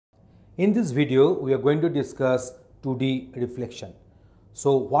In this video, we are going to discuss 2D reflection.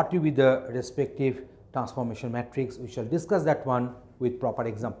 So, what will be the respective transformation matrix? We shall discuss that one with proper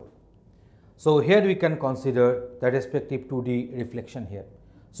example. So, here we can consider the respective 2D reflection here.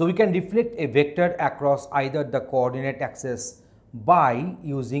 So, we can reflect a vector across either the coordinate axis by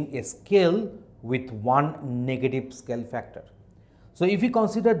using a scale with one negative scale factor. So, if we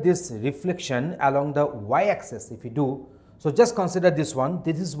consider this reflection along the y-axis, if we do, so just consider this one.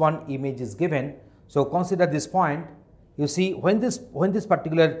 This is one image is given. So, consider this point. You see, when this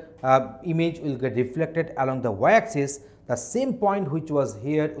particular image will get reflected along the y-axis, the same point which was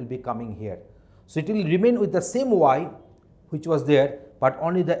here will be coming here. So, it will remain with the same y which was there, but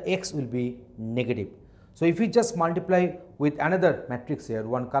only the x will be negative. So, if we just multiply with another matrix here,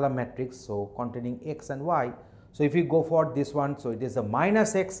 one column matrix, so containing x and y. So, if we go for this one, so it is a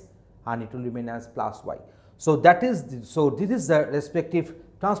minus x and it will remain as plus y. So, this is the respective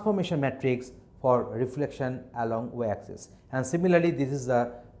transformation matrix for reflection along y-axis, and similarly this is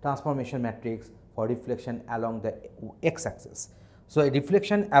the transformation matrix for reflection along the x-axis. So, a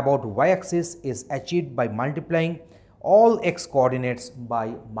reflection about y-axis is achieved by multiplying all x coordinates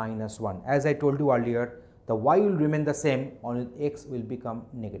by minus 1. As I told you earlier, the y will remain the same, only x will become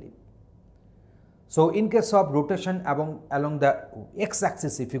negative. So, in case of rotation along the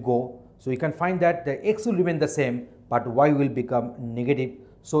x-axis, if you go, so you can find that the x will remain the same, but y will become negative.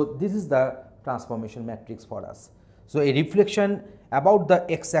 So, this is the transformation matrix for us. So, a reflection about the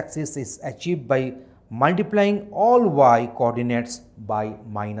x-axis is achieved by multiplying all y coordinates by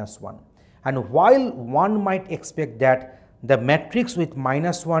minus 1. And while one might expect that the matrix with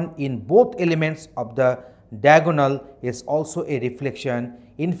minus 1 in both elements of the diagonal is also a reflection,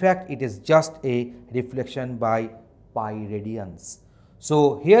 in fact, it is just a reflection by pi radians.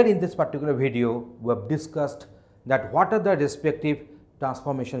 So, here in this particular video, we have discussed that what are the respective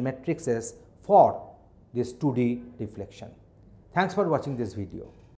transformation matrices for this 2D reflection. Thanks for watching this video.